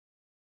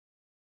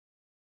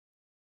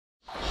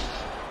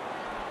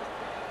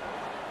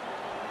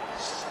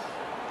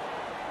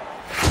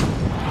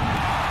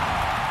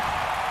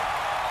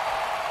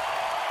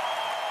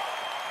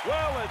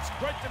It's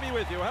great to be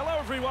with you. Hello,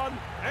 everyone,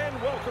 and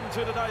welcome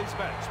to today's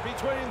match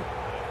between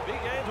the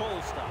Big Ant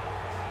All-Stars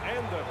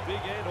and the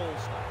Big Ant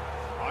All-Stars.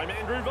 I'm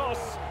Andrew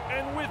Voss,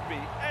 and with me,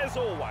 as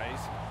always,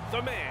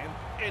 the man,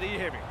 Eddie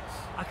Hemmings.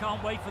 I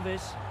can't wait for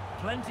this.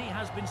 Plenty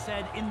has been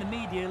said in the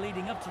media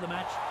leading up to the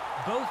match.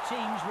 Both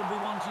teams will be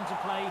wanting to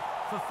play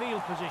for field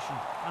position,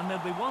 and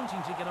they'll be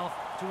wanting to get off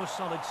to a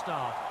solid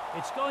start.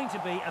 It's going to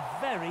be a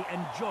very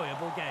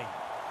enjoyable game.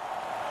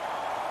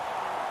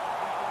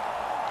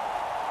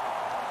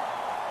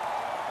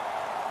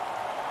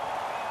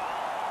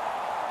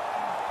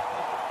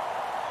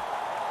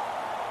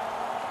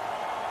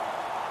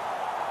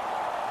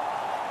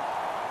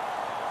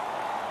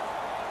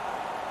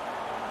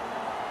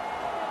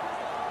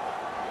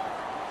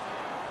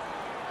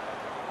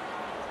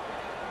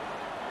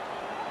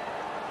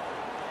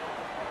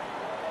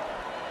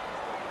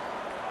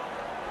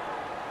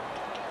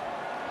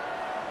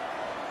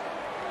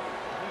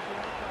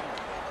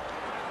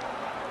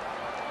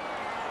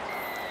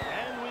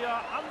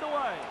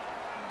 Underway.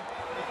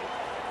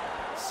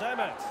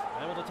 Samet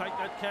able to take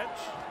that catch.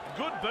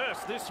 Good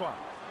burst this one.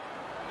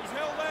 He's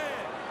held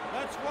there.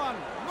 That's one.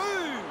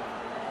 Move.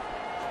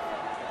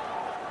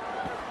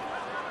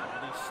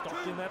 And he's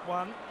stopped in that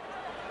one.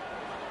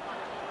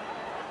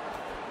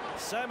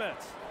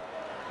 Samet.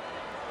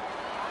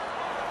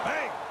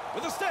 Bang!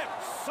 With a step.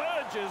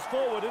 Surges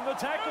forward in the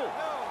tackle.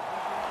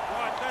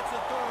 Right, that's a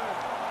third.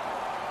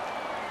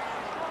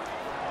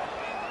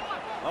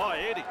 Oh,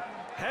 Eddie.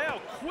 How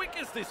quick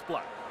is this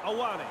bloke?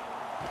 Awani.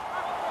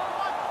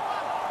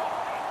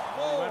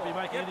 He won't be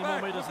making any more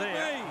meters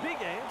there.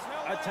 Big Ant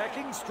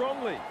attacking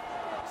strongly.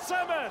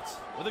 Samet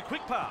with a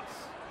quick pass.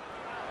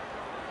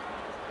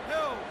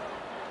 Hill.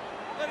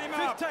 Let him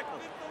Fifth up. tackle.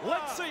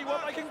 Let's see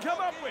what they can come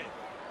up with.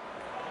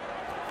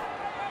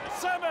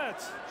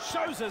 Samet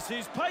shows us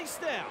his pace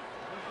now.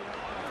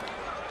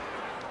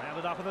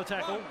 Rounded up in the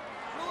tackle.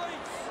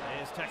 Release.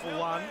 There's tackle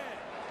one.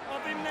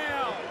 Of him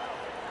now.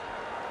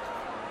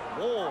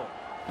 Ward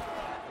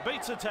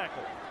beats a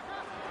tackle.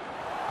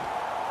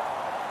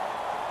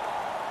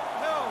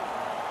 Hill.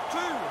 2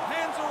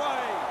 hands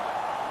away.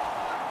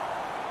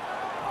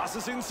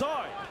 Passes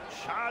inside.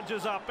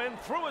 Charges up and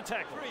through a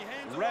tackle. 3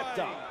 hands Wrapped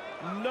away.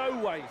 up. No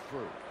way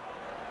through.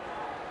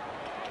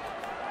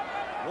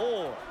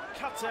 Ward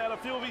cuts out a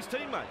few of his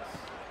teammates.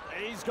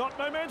 He's got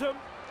momentum.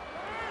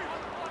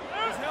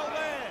 He's held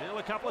there. Still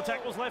a couple of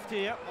tackles left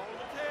here.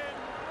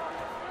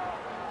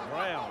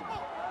 Brown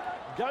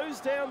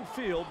goes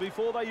downfield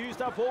before they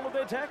used up all of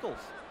their tackles.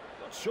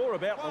 Not sure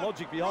about the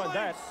logic behind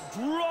that.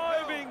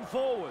 Driving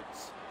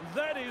forwards.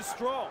 That is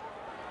strong.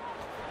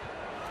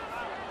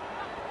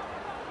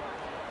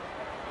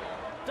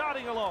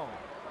 Darting along.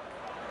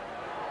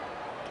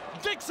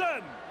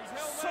 Dixon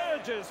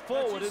surges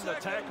forward in the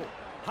tackle.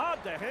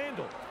 Hard to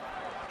handle.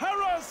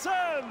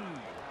 Harrison!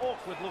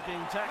 Awkward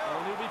looking tackle,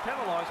 and he'll be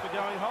penalised for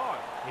going high.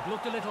 It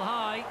looked a little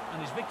high,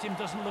 and his victim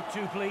doesn't look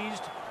too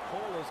pleased.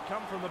 Paul has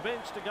come from the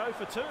bench to go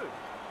for 2.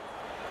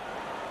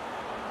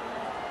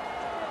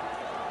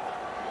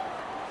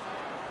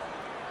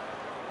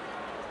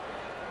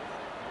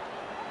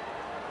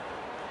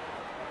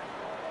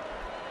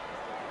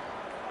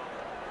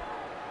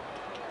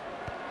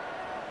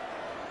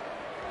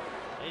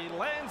 He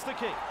lands the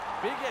kick.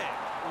 Big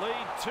Ant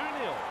lead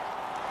 2-0.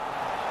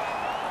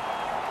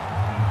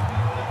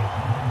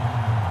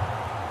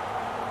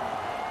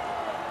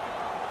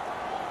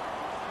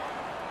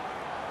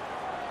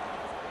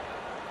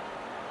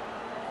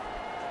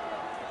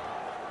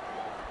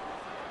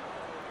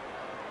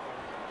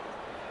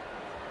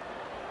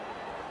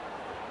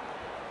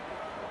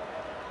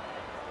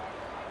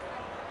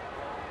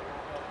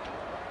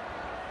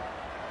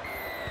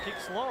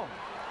 Kicks long.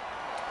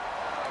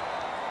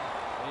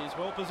 He's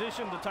well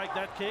positioned to take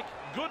that kick.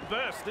 Good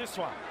burst this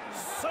one.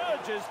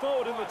 Surges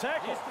forward in the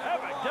tackle. Have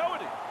a go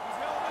at him.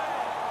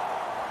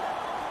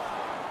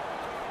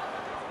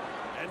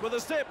 And with a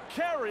step,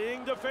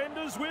 carrying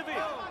defenders with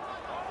him.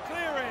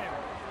 Clear him.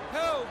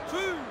 Held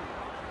 2.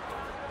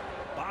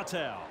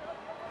 Bartow.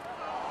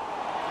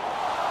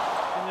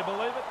 Can you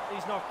believe it?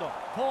 He's knocked off.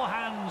 Poor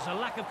hands, a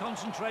lack of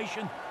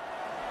concentration.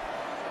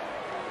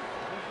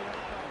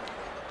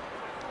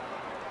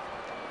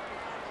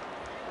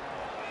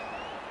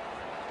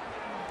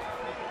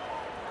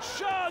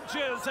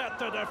 Charges at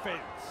the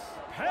defence.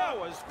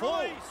 Powers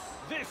forward.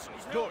 This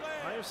is good.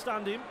 May have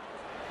stunned him.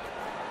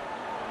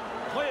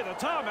 Clear the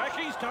tarmac.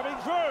 He's coming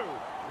through.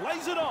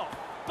 Lays it off.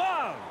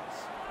 Barnes.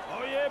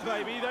 Oh yeah,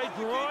 baby. They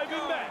drive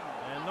him back.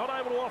 And not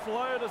able to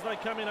offload as they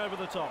come in over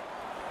the top.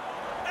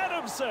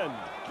 Adamson.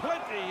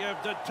 Plenty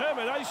of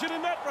determination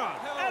in that run.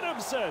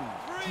 Adamson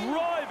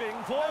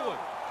driving forward.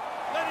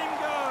 Let him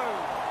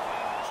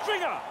go.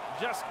 Stringer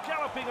just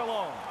galloping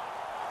along.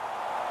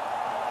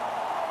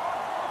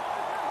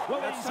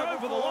 Well, he's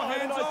over the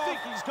line, and I think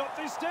he's got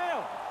this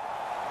down.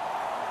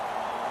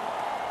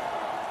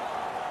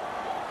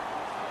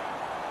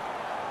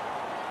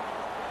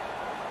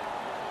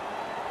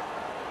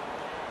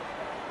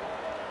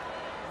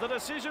 The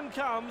decision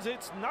comes,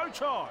 it's no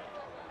try.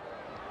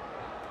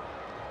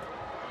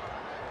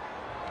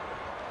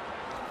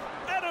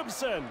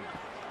 Adamson.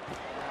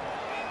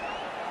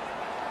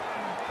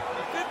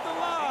 Fifth and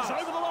last.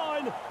 He's over the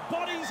line.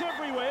 Bodies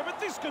everywhere, but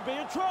this could be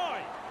a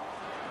try.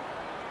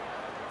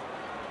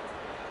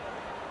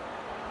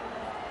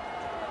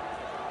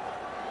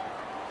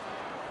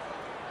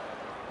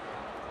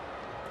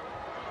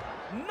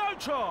 No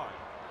try.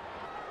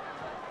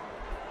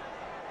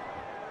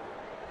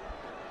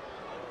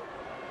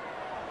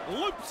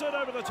 Loops it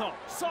over the top.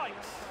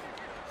 Sykes.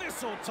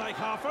 This'll take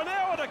half an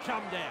hour to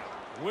come down.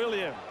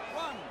 William.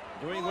 One.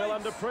 Doing well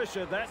under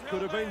pressure. That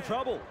could have been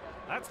trouble.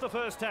 That's the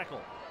first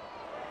tackle.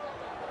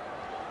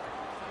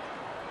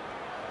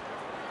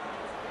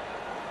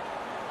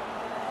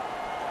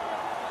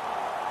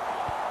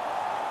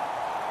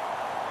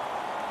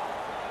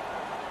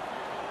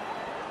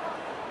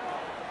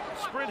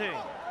 Sprinting.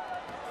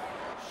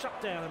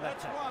 Shut down in that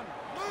That's tackle. one.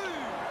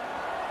 Move.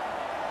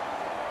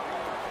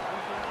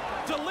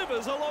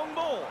 Delivers a long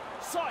ball.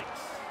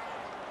 Sykes.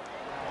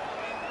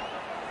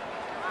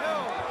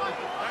 Hill.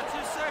 That's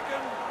his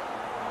second.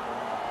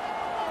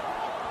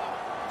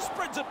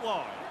 Spreads it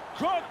wide.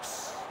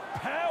 Crooks.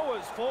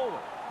 Powers forward.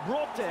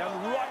 Brought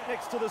down right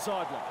next to the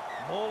sideline.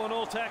 Ball and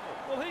all tackle.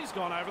 Well, he's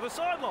gone over the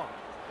sideline.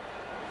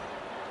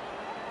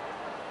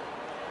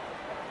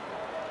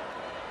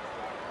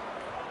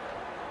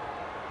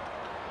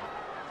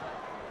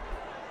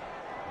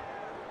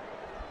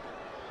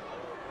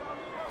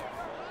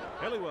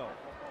 Helliwell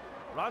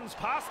runs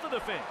past the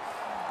defence.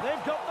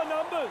 They've got the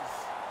numbers.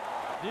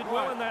 Did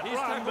well in that Here's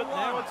run, tackle but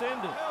now one. it's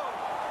ended. Hill.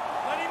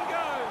 Let him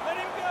go. Let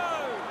him go.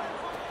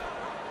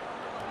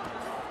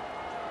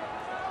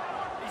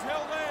 He's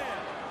held there.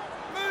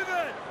 Move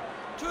it.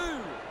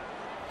 Two.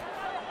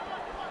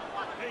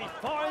 He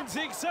finds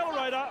the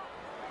accelerator.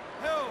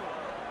 Hill.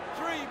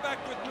 Three back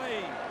with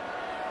me.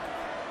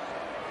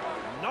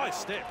 Nice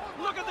step.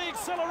 Look at the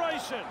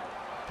acceleration.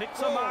 Picks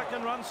a Four. mark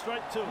and runs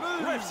straight to it.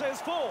 Move. Ref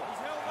says 4. He's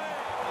held there.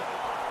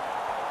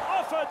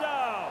 Offer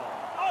down.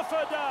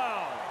 Offer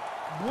down.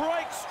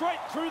 Breaks straight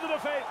through the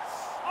defence.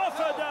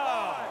 Offer Hill,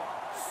 down. five.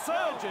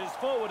 Surges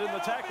forward in Get the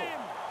off tackle.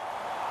 him.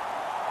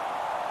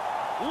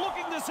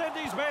 Looking to send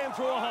his man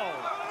through a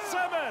hole.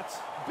 Samet.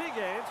 Big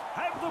Ant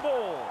have the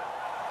ball.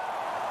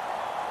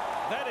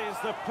 That is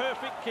the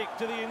perfect kick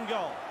to the in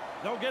goal.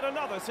 They'll get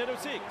another set of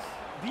 6.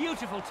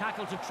 Beautiful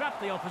tackle to trap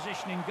the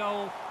opposition in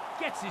goal.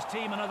 Gets his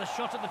team another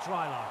shot at the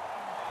try line.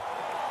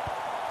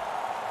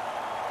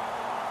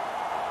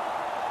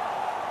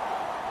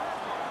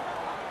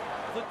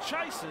 The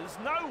chaser's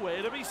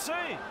nowhere to be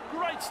seen.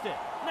 Great step.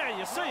 Now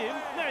you see him,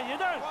 now you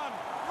don't. One.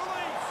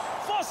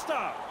 Release.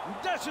 Foster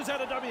dashes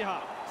out of dummy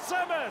half.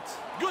 Samet,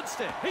 good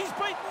step. He's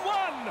beaten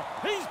 1.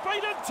 He's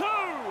beaten 2.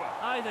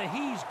 Either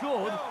he's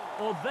good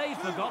or they've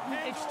forgotten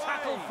hands it's away.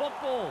 tackle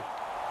football.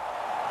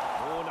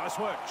 Oh, nice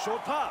work.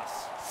 Short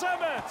pass.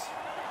 Samet.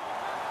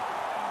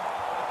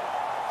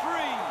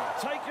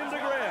 3. Taken to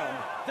ground.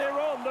 They're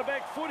on the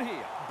back foot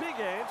here. Big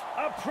Ant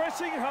are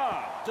pressing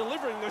hard.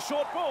 Delivering the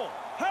short ball.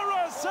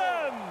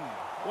 Harrison.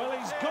 Well,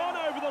 he's gone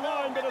over the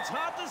line, but it's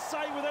hard to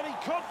say with any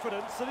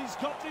confidence that he's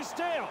got this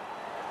down.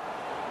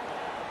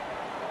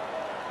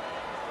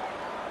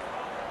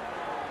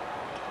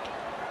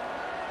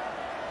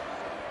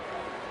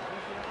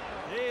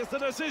 Here's the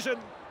decision.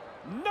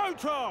 No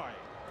try.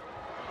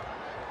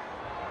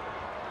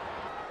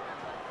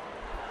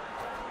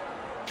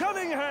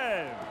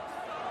 Cunningham.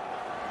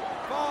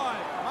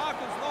 5.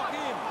 Markers lock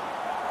in.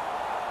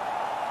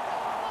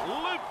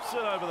 Loops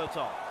it over the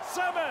top.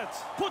 Samet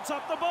puts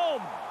up the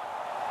bomb.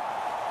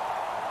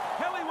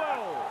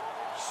 Helliwell.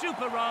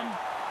 Super run,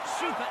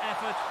 super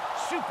effort,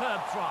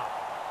 superb try.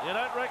 You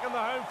don't reckon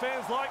the home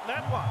fans like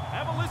that one?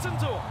 Have a listen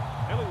to him.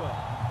 Helliwell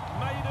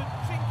made a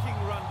jinking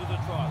run to the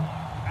try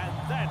line, and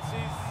that's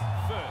his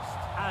first.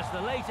 As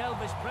the late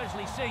Elvis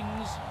Presley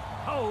sings,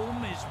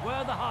 home is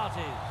where the heart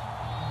is.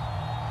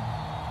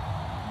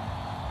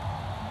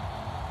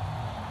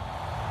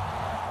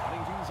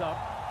 Running things up,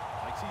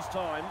 takes his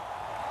time.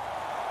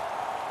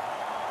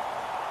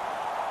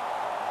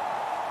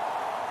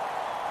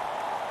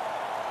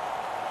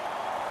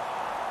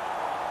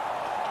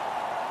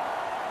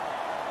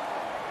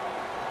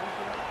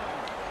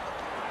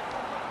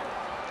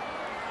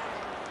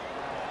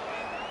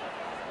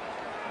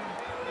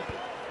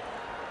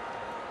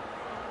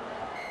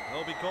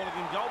 They'll be calling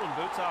in golden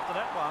boots after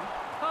that one.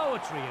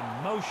 Poetry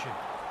in motion.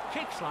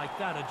 Kicks like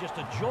that are just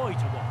a joy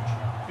to watch.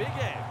 Big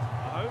Ant,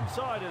 the home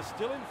side is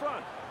still in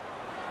front.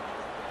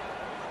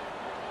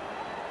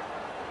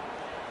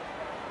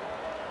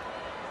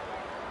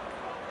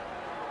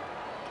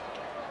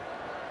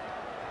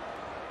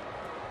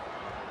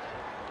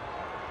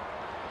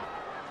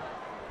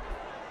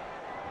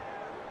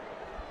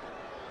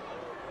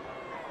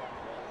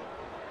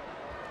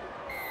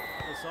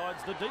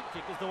 Decides the deep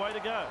kick is the way to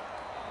go.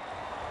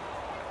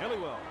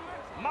 Helliwell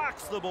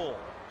marks the ball,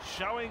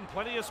 showing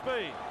plenty of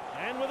speed.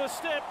 And with a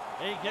step,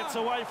 he gets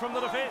away from the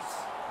defence.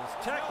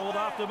 Is tackled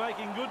after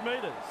making good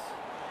metres.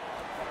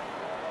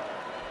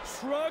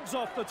 Shrugs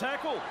off the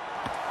tackle.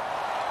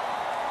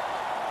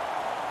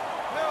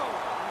 Hill.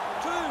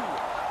 2.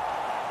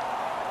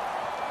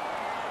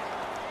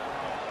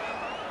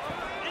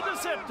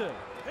 Intercepted.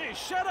 His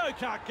shadow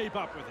can't keep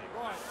up with him.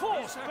 Right.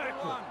 Forced He's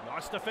backward. one.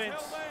 Nice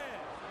defence. Held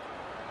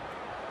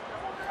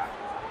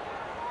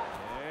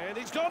there. And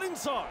he's got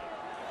inside.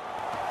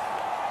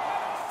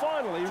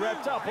 Finally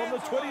wrapped up on the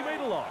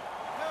 20-metre line.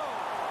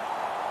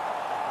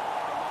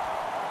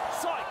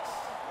 Sykes.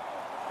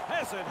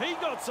 Hasn't he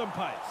got some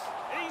pace?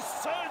 He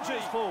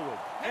surges forward.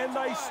 And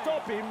they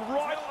stop him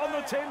right on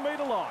the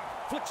 10-metre line.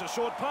 Flicks a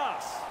short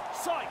pass.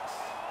 Sykes.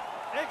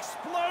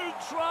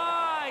 Explodes.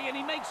 Try, and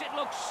he makes it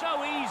look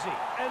so easy.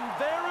 And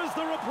there is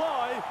the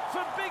reply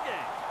for Big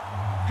Ed.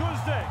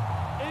 Guzdak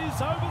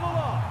is over the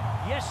line.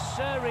 Yes,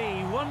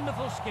 sirree,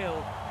 wonderful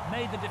skill.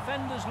 Made the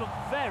defenders look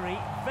very,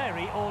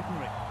 very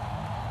ordinary.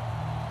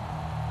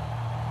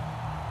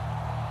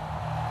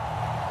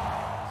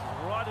 This is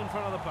right in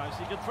front of the post.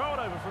 He could throw it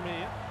over from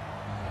here.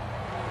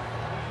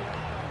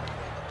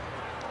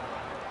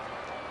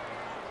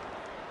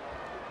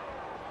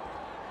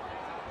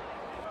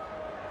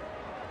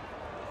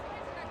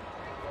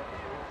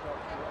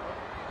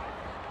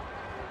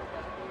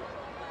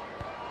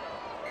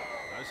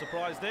 No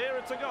surprise there,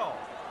 it's a goal.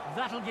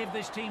 That'll give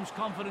this team's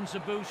confidence a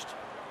boost.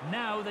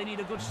 Now they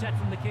need a good set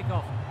from the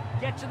kick-off.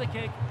 Get to the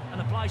kick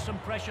and apply some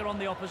pressure on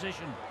the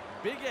opposition.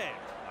 Big Ed,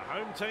 the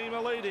home team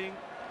are leading.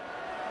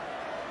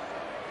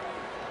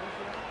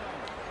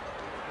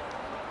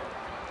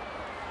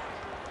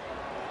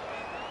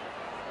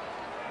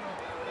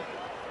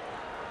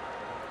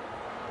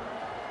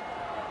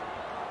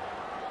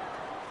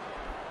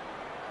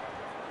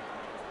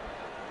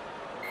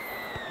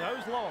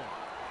 Goes long.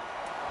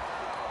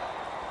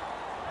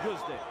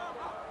 Guzdak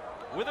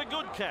with a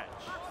good catch.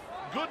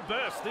 Good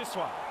burst this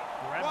one.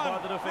 Grabbed by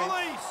the defence.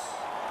 Release.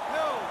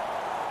 Held.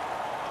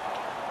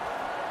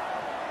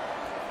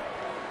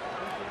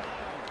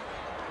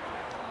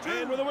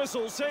 And with a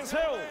whistle says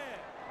held.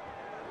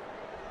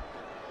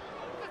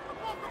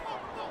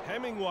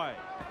 Hemingway.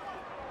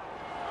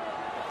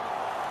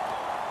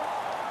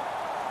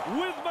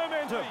 With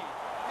momentum.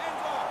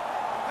 Hands off.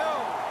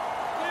 Held.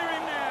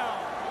 Clearing now.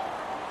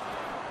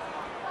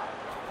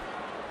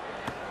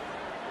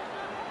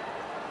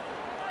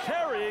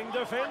 Carrying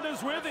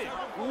defenders with him.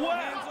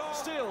 Wow!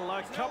 Still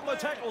a couple of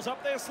tackles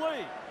up their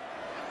sleeve.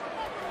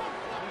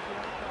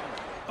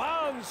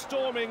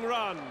 Barnstorming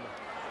run.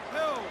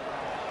 Held.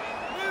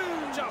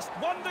 Move. Just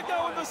one to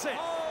go in the set.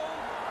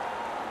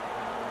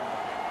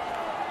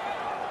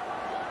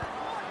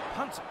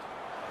 Punts it.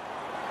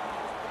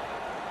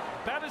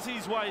 Batters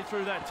his way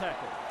through that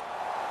tackle.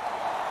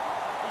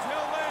 He's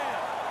held there.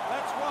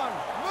 That's one.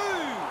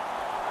 Move.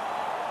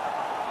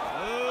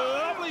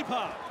 Lovely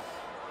pass.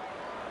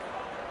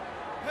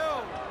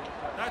 Held.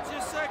 That's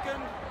his second.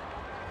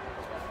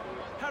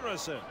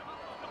 Harrison.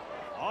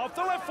 Off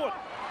the left foot.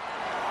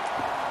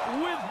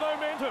 With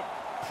momentum.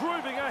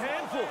 Proving a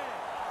handful.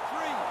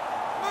 3.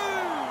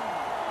 Move.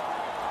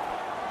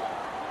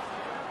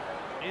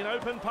 In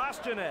open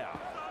pasture now.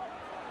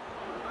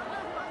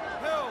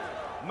 Held.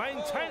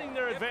 Maintaining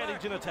their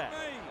advantage in attack.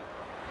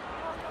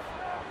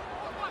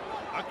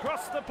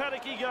 Across the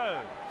paddock he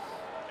goes.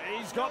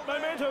 He's got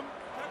momentum.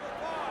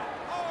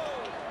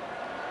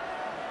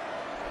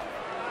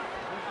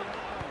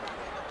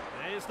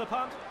 There's the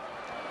punt.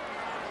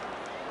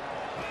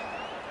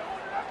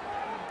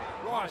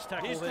 Nice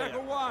tackle Here's there.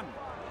 tackle one.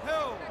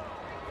 Held.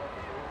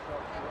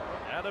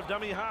 Out of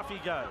dummy half he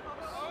goes.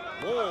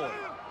 Ward.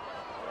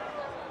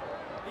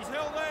 He's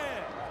held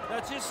there.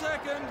 That's his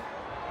second.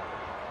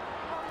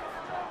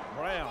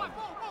 Brown.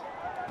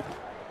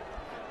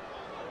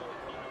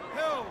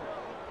 Held.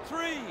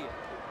 3.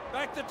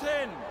 Back to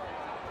 10.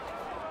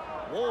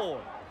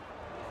 Ward.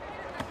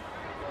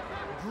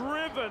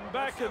 Driven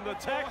back in the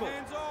tackle.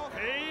 Hands off.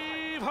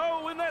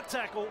 Heave-ho in that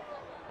tackle.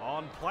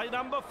 On play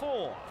number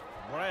 4.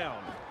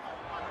 Brown.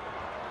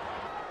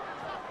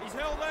 He's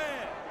held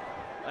there.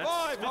 That's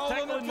 5. fifth Hold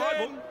tackle on in the my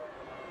 10. book.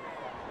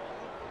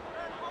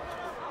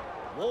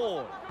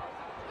 Ward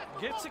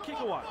gets a kick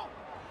away.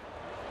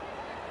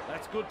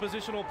 That's good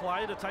positional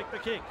play to take the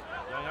kick.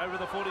 Going over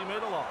the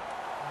 40-metre line.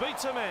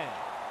 Beats a man.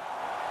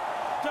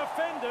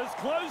 Defenders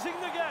closing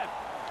the gap.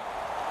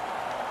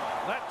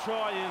 That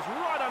try is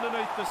right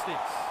underneath the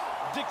sticks.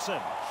 Dixon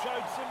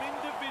showed some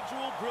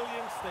individual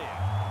brilliance there.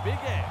 Big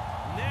Ed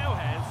now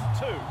has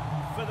 2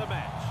 for the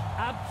match.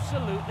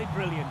 Absolutely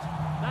brilliant.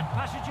 That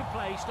passage of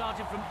play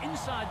started from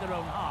inside their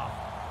own half.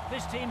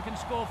 This team can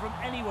score from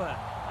anywhere,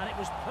 and it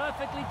was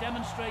perfectly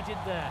demonstrated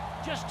there.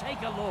 Just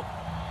take a look.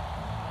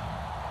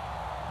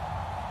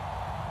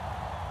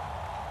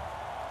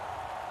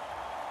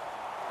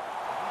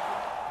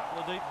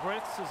 Couple of deep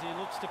breaths as he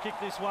looks to kick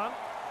this one.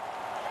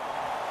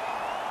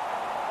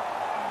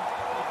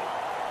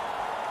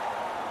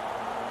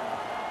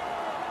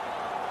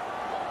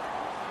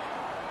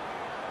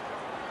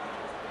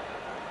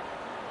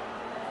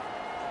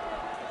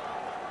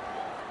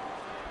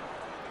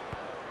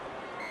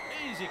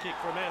 Easy kick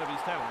for a man of his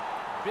talent.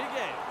 Big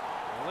Ed,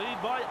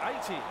 lead by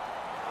 80.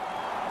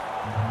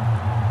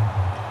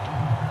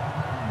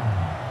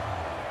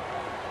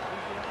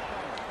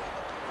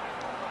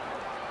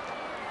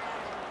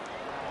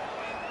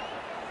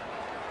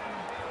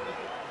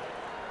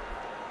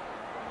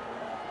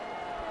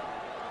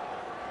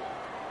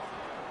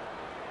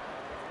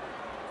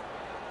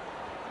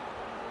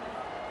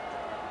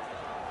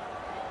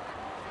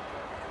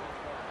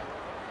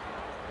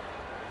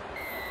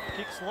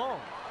 Kicks long.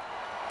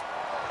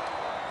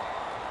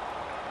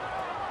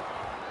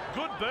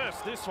 Good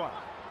burst, this one.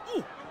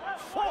 Ooh,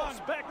 false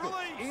backwards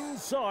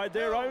inside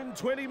their own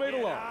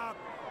 20-metre line.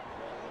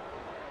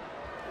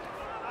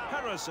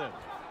 Harrison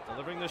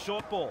delivering the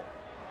short ball.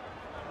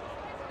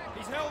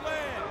 He's held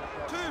there.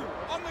 2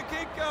 on the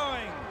kick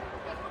going.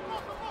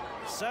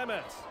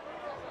 Samet.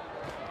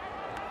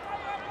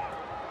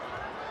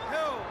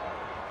 Held.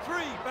 3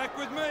 back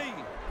with me.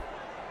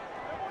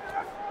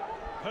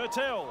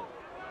 Hertel.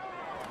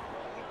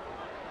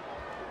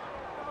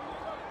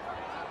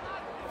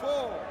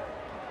 4.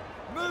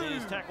 Move.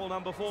 Here's tackle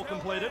number 4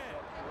 completed.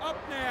 There. Up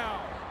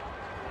now.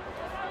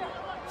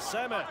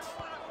 Samet.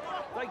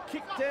 They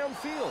kick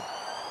downfield.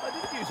 They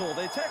didn't use all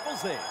their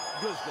tackles there.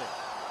 Guzman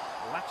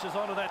latches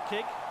onto that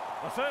kick.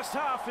 The first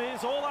half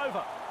is all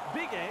over.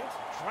 Big Ant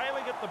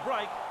trailing at the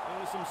break, and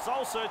with some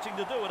soul-searching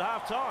to do at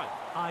half-time.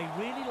 I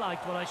really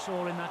liked what I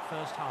saw in that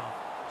first half.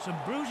 Some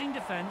bruising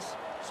defence,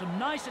 some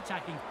nice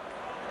attacking.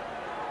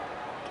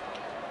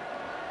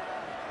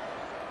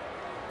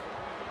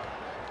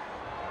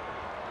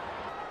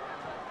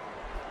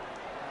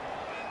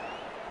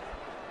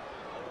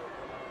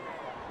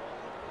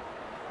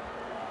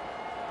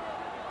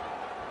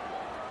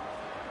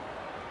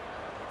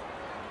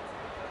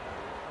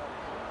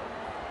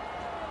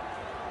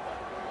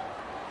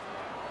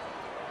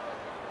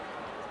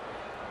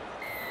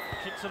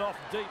 Kicks it off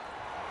deep.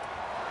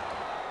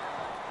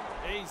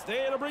 He's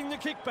there to bring the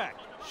kick back,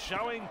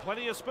 showing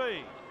plenty of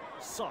speed.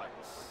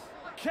 Sykes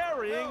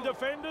carrying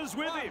defenders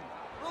with him.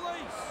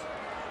 Release.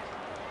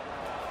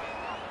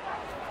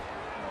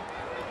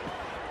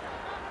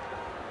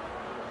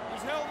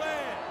 He's held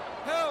there.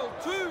 Held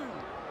 2.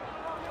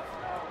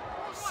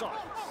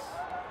 Sykes.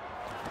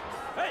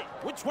 Hey,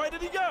 which way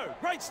did he go?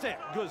 Great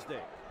step. Guzman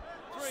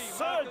 3.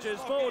 surges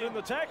forward in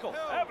the tackle.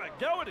 Have a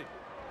go at him.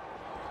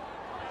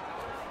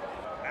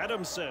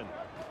 Adamson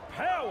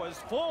powers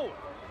forward.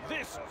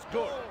 This is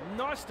good.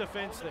 Nice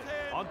defence there.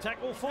 On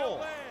tackle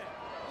 4.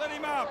 Let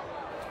him up.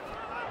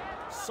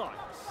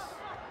 Sykes.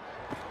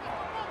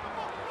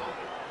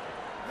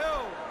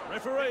 Held.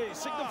 Referee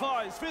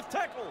signifies 5th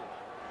tackle.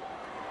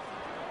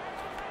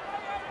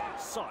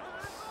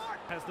 Sykes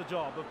has the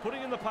job of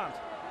putting in the punt.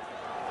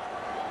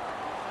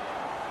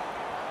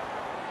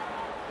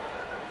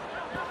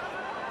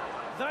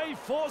 They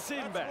force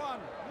him back. 1.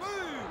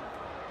 Move.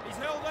 He's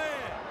held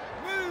there.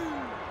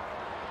 Move.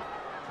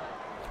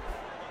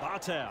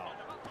 Bartow.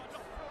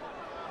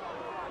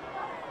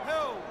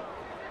 Held.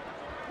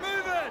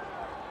 Move it.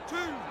 2.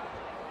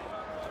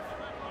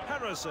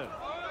 Harrison.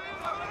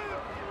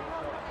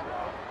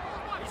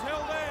 He's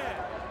held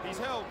there. He's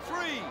held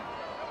 3.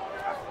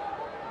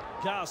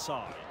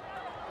 Garside.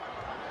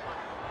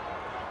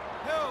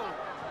 Held.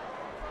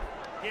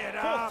 Get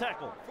 4th up.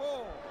 tackle.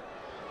 4.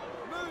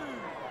 Move.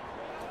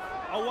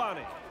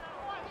 Awani.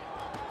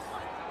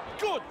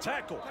 Good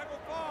tackle. Tackle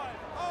 5.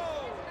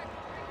 Oh.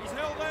 He's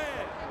held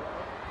there.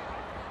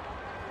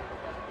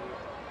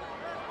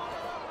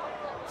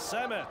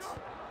 Samet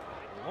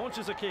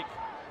launches a kick.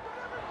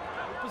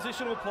 Good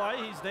positional play.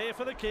 He's there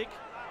for the kick.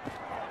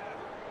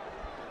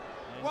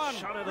 And 1.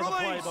 shut out of the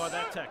play by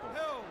that tackle.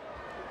 Held.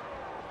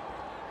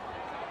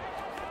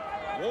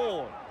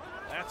 Ward.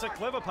 That's a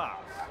clever pass.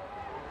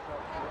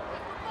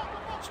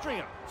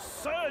 Stringer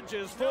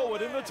surges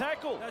forward in the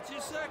tackle. That's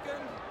his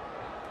 2nd.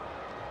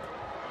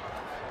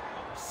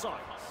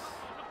 Sykes.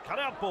 Cut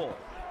out ball.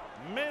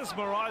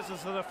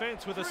 Mesmerises the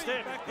defence with a 3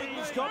 step. back with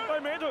He's me. got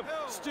momentum.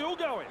 Held. Still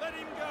going. Let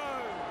him go.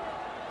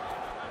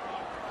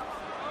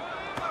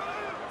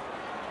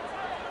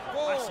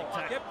 4. Classic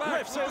tackle. Get back.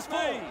 Ref says Look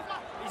at full. me.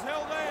 He's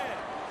held there.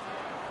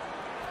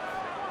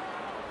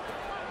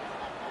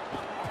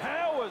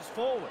 Powers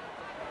forward.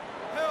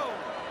 Held.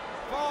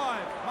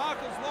 5.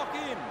 Markers lock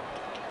in.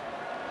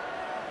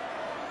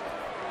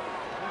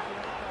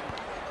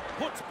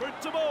 Puts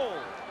boot to ball.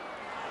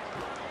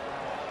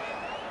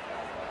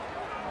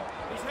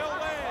 He's held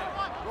there.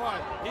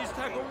 Right. Here's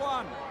tackle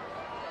 1.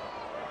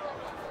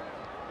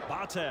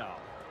 Bartow.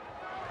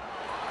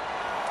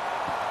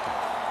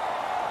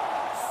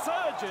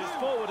 Surges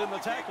forward in the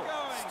tackle.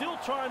 Still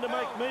trying to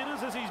make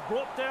metres as he's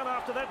brought down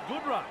after that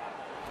good run.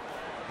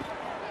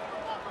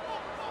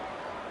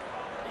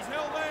 He's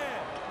held there.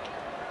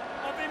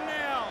 Of him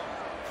now.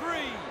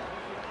 3.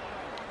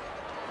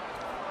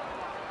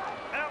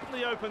 Out in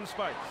the open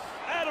space.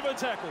 Out of a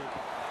tackle.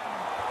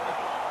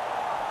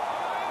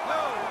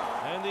 Held.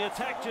 And the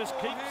attack just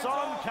keeps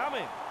on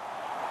coming.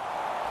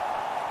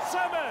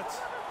 Samet.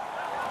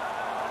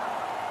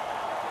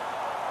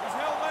 He's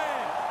held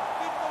there.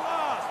 Bid for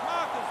last.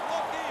 Markers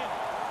lock in.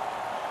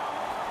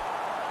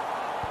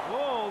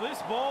 Whoa,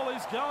 this ball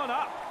is going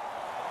up.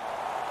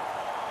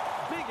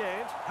 Big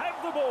Ant have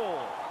the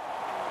ball.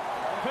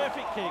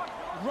 Perfect kick.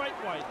 Great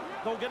weight.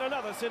 They'll get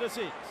another set of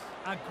 6.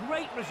 A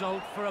great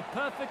result for a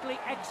perfectly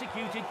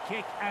executed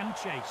kick and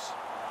chase.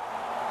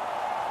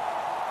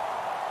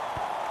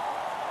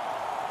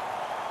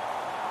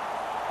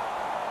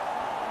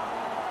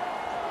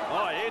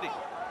 Oh, Eddie,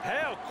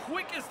 how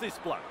quick is this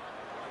bloke?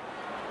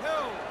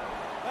 Held.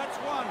 That's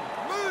That's one.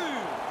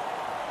 Move!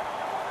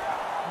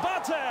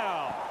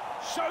 Buttow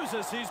shows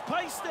us his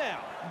pace now.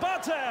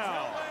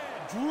 Buttow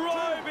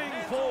driving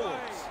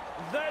forwards.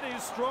 That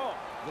is strong.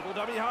 Little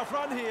dummy half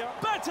run here.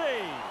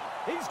 Batty!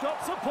 He's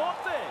got support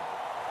there.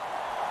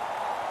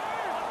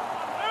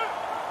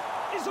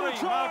 Is it a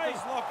try?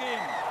 Marcus lock in.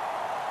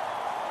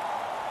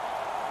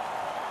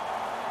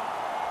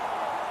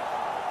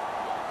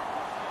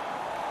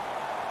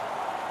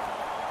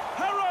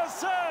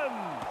 Harrison!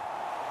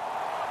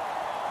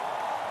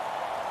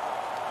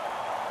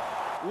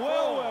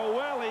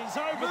 Well, he's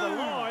over the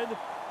line,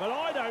 but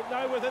I don't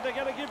know whether they're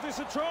going to give this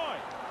a try.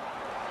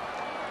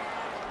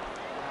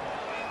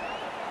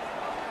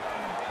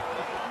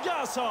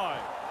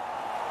 Garside.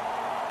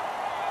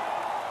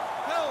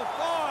 Hell,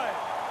 5.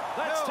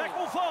 That's Hell.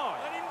 tackle 5.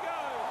 Let him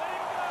go. Let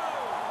him go.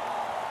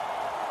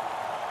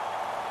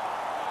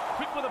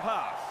 Quick with a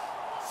pass.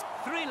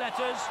 3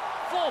 letters,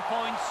 4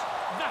 points.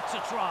 That's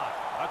a try.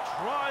 A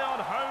try on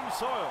home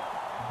soil.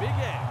 Big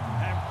end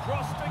and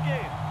crossed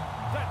again.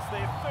 That's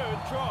their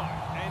 3rd try.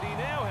 And he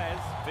now has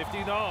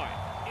 59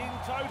 in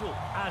total.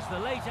 As the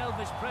late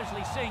Elvis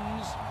Presley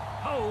sings,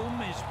 home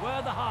is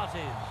where the heart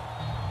is.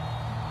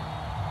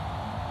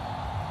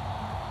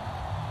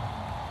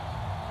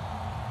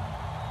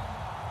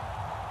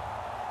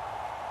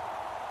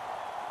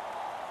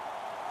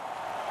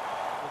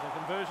 With a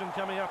conversion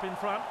coming up in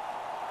front.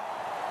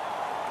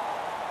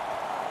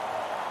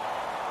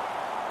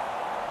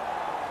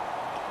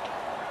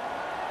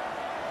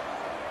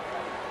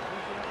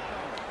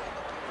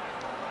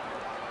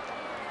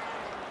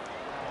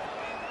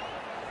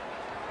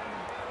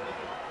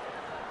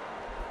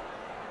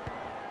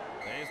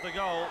 There's the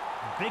goal.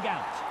 Big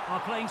Ant are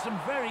playing some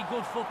very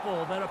good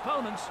football. Their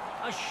opponents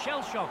are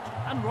shell-shocked,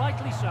 and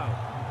rightly so.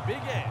 Big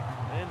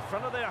Ant in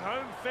front of their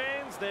home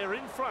fans. They're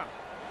in front.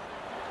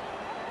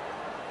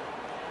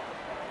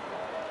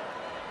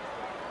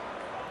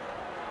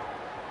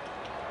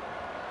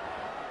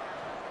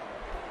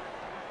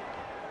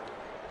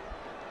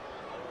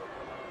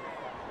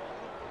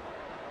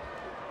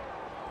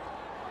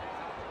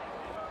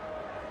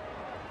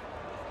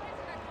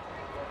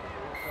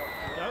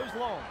 Goes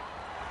long.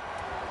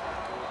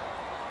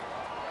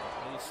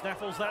 He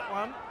snaffles that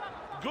one.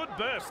 Good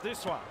burst,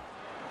 this one.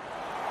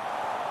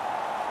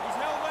 He's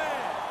held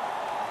there.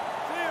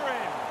 Clear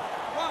him.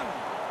 1.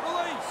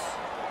 Release.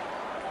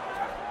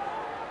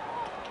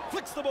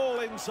 Flicks the ball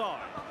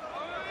inside.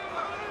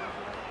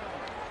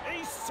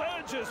 He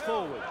surges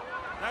forward.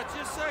 That's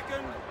your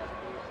 2nd.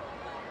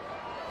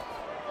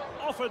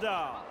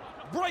 Offerdale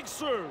breaks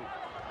through.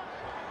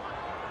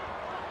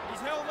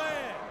 He's held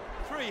there.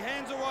 3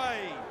 hands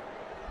away.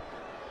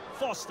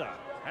 Foster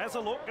has a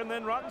look and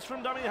then runs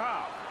from dummy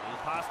half. He's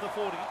past the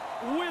 40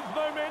 with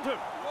momentum,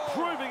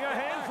 proving a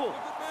handful.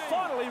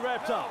 Finally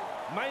wrapped up,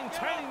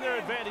 maintaining their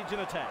advantage in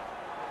attack.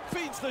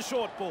 Feeds the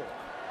short ball.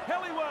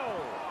 Helliwell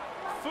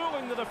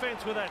fooling the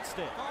defence with that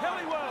step.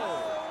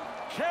 Helliwell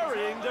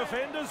carrying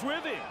defenders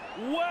with him.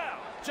 Wow,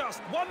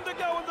 just 1 to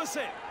go in the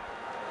set.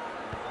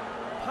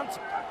 Punts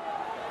it.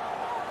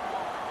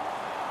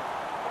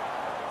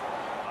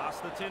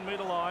 Past the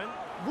 10-metre line.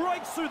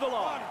 Breaks through the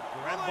line.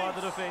 Grabbed by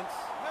the defence.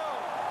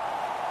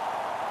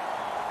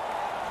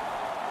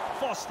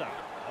 Foster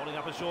holding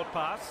up a short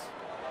pass.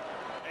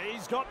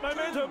 He's got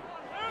momentum.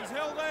 He's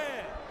held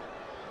there.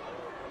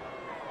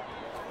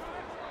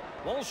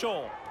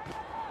 Walshaw.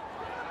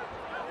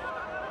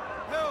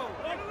 Held.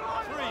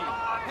 3.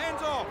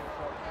 Hands off.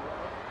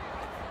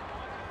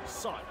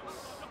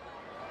 Cyrus.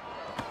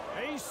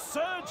 He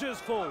surges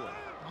forward.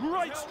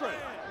 Great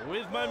strength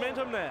with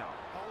momentum now.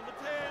 Hold the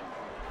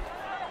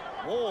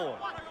 10. Ward.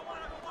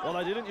 Well,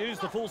 they didn't use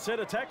the full set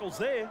of tackles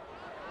there.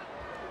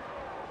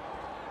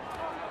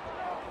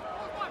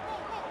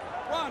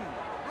 1.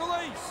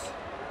 Release.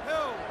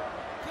 Held.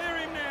 Clear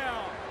him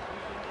now.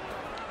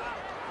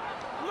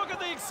 Look at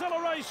the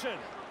acceleration.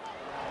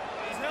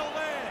 He's held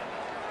there.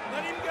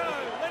 Let him go.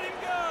 Let him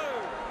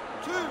go.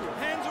 2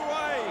 hands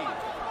away.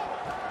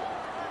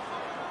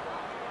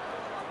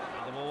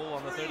 The ball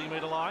on the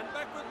 30-metre line.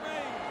 Back with me.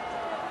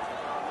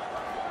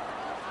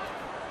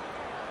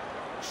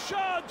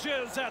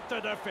 Charges at the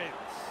defence.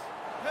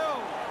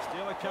 Held.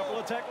 Still a couple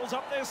of tackles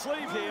up their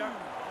sleeve here.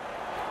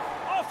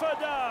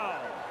 Offerdale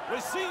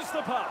receives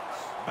the pass.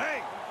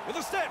 Bang! With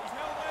a step.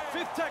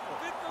 5th tackle.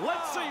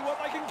 Let's see what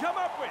they can come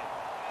up with.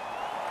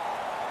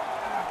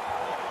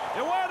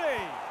 Iwadi.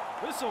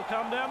 This will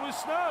come down with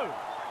snow.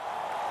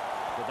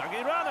 The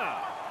Dougie runner.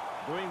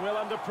 Doing well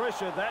under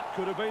pressure. That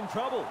could have been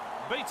trouble.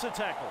 Beats a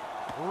tackle.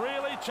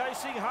 Really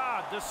chasing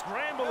hard to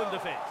scramble in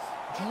defence.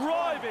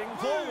 Driving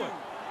forward.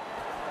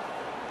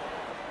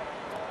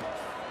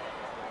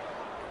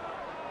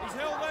 He's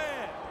held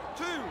there.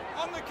 2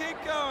 on the kick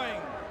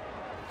going.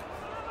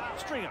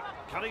 Stringer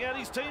cutting out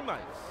his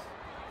teammates.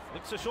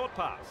 Flicks a short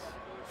pass.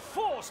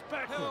 Forced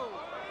backward. Held.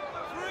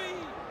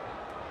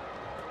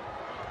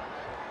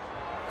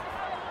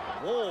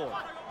 3. Ward.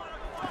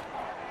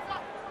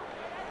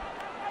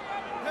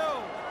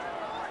 Held.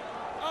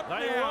 Up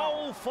They now.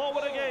 roll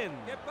forward again.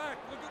 Get back.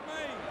 Look at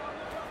me.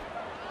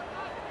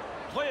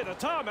 Clear the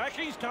tarmac,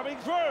 he's coming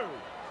through.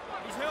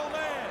 He's held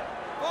there.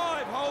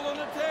 5, hold on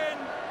to 10.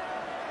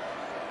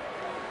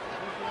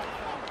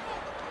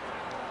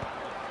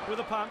 With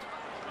a punt.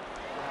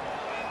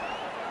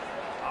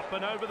 Up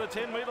and over the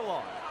 10-metre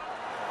line.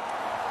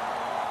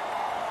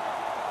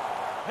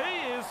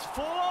 He is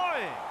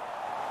flying.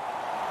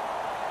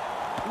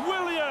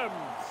 Williams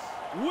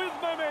with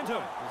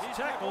momentum. He's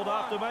tackled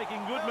after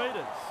making good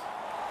metres.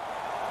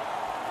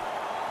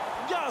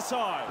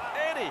 Garside.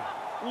 Eddie.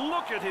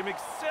 Look at him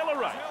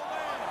accelerate.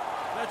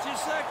 That's his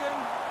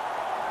second.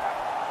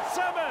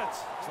 Samet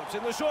slips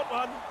in the short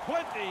one.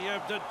 Plenty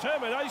of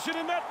determination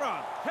in that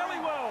run.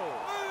 Halliwell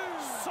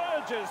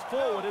surges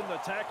forward in the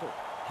tackle.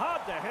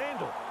 Hard to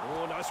handle.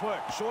 Oh, nice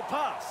work. Short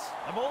pass.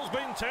 The ball's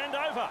been turned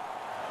over.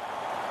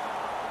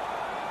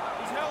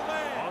 He's held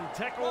there. On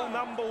tackle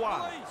number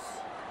 1.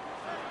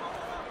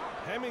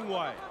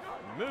 Hemingway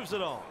moves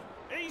it on.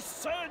 He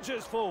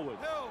surges forward.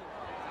 Held.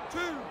 2.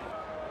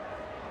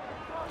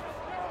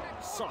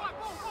 Sykes.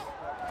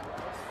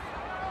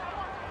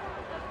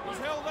 He's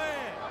held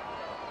there.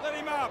 Let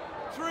him up.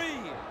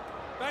 3.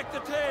 Back to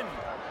 10.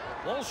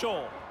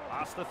 Walshaw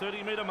past the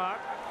 30-metre mark.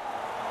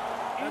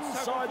 That's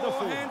Inside the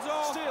 4, 4. hands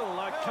off. Still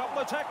a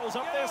couple of tackles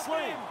up their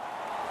sleeve.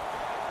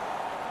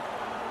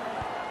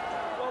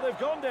 Well, they've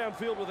gone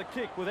downfield with a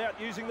kick without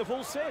using the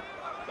full set.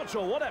 Not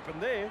sure what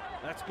happened there.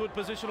 That's good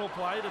positional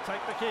play to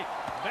take the kick.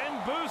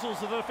 Bamboozles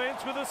the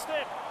defence with a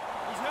step.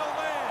 He's held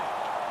there.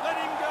 Let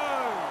him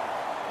go.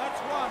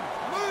 That's 1.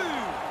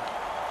 Move.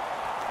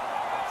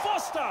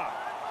 Foster.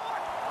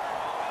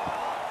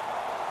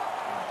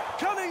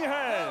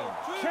 Cunningham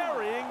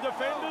carrying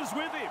defenders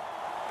with him.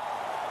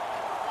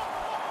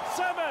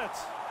 Samet.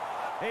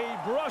 He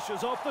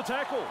brushes off the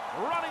tackle,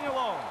 running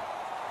along.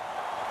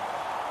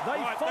 They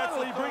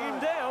finally bring him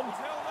down. He's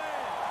held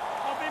there.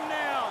 Off him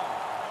now.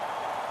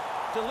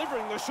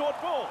 Delivering the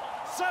short ball.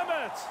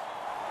 Samet.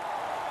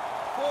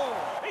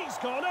 4. He's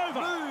gone over.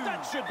 Move.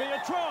 That should be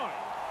a try.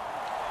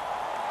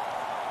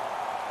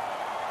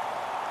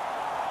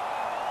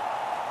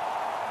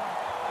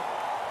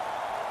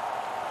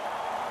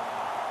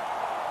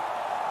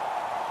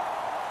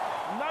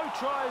 No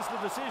try is the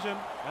decision,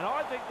 and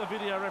I think the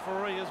video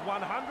referee is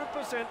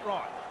 100%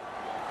 right.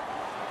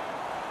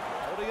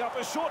 Holding up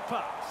a short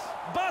pass.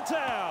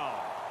 Batow.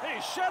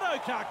 His shadow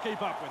can't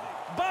keep up with him.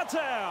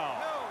 Batow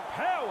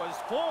powers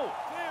forward.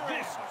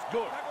 This is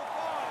good.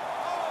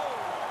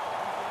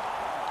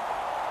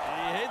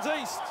 He heads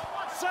east.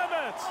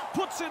 Samet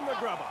puts in the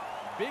grubber.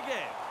 Big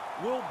Ed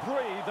will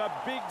breathe a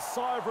big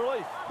sigh of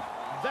relief.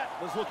 That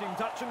was looking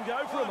touch and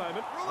go for a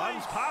moment.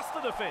 Runs past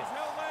the defence.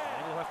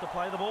 And he'll have to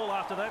play the ball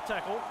after that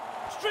tackle.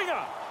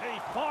 Stringer. He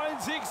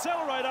finds the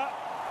accelerator.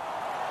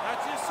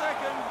 That's his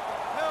second.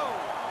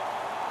 Held.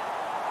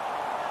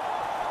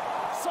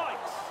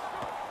 Sykes.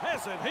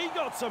 Hasn't he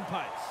got some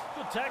pace?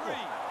 Good tackle. 3.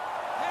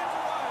 Hands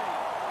away.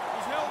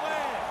 He's held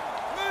there.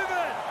 Move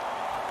it.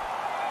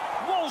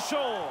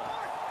 Walshaw.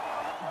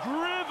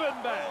 Driven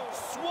back.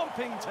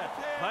 Swamping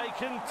tackle. They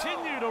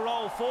continue to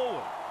roll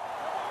forward.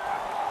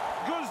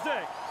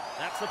 Guzdek.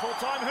 That's the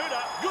full-time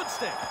hooter. Good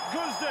step.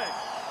 Guzdek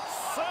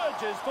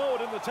surges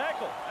forward in the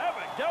tackle. Have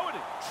a go at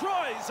it.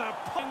 Tries a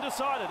been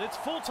decided. It's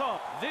full-time.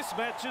 This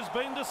match has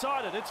been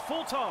decided. It's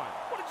full-time.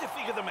 What did you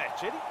think of the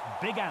match, Eddie?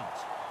 Big Ant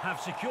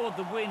have secured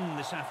the win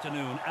this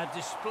afternoon. A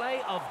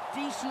display of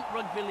decent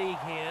rugby league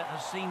here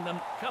has seen them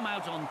come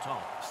out on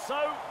top.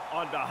 So,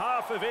 on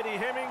behalf of Eddie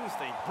Hemmings,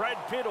 the Brad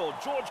Pitt or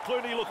George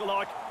Clooney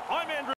lookalike, I'm Andrew.